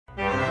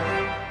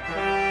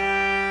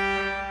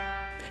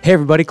Hey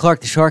everybody,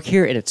 Clark the Shark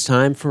here, and it's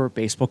time for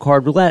Baseball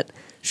Card Roulette,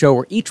 show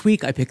where each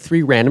week I pick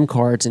 3 random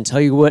cards and tell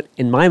you what,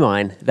 in my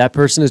mind, that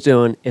person is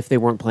doing if they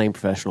weren't playing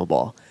professional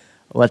ball.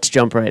 Let's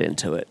jump right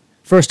into it.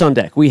 First on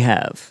deck, we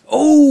have,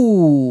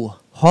 Hall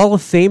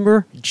of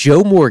Famer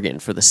Joe Morgan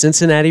for the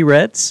Cincinnati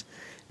Reds.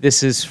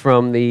 This is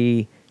from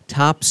the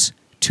Topps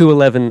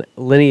 211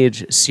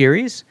 Lineage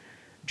Series.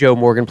 Joe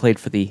Morgan played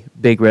for the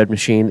Big Red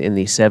Machine in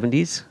the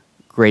 70s.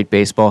 Great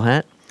baseball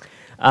hat.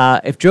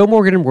 If Joe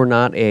Morgan were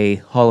not a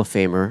Hall of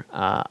Famer,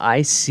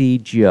 I see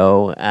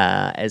Joe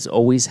as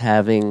always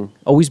being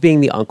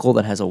the uncle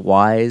that has a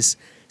wise,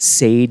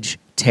 sage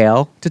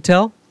tale to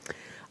tell.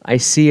 I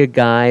see a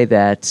guy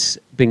that's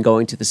been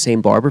going to the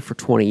same barber for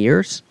 20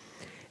 years,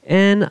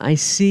 and I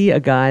see a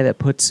guy that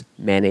puts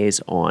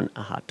mayonnaise on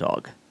a hot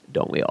dog,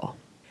 don't we all?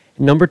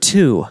 Number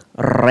 2,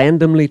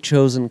 randomly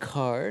chosen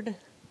card,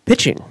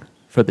 pitching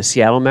for the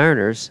Seattle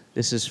Mariners.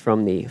 This is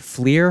from the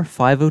Fleer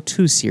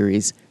 502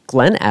 series,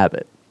 Glenn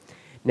Abbott.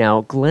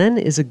 Now, Glenn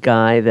is a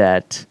guy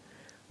that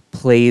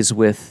plays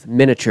with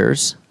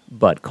miniatures,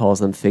 but calls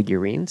them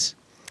figurines.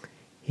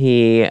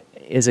 He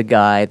is a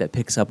guy that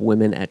picks up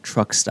women at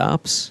truck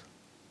stops.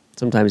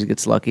 Sometimes he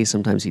gets lucky,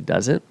 sometimes he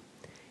doesn't.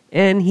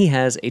 And he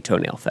has a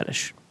toenail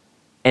fetish.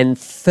 And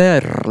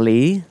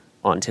thirdly,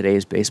 on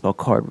today's Baseball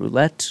Card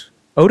Roulette,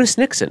 Otis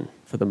Nixon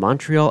for the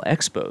Montreal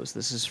Expos.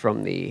 This is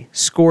from the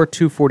Score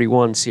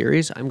 241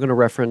 series. I'm going to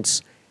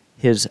reference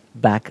his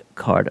back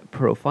card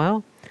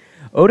profile.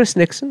 Otis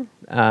Nixon,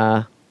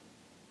 Montreal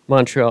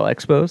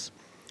Expos.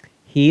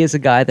 He is a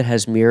guy that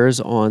has mirrors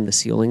on the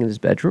ceiling in his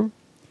bedroom.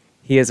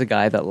 He is a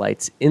guy that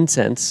lights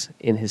incense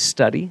in his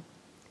study.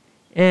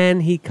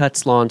 And he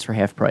cuts lawns for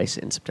half price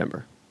in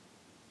September.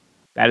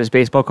 That is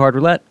Baseball Card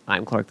Roulette.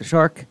 I'm Clark the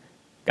Shark.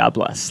 God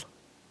bless.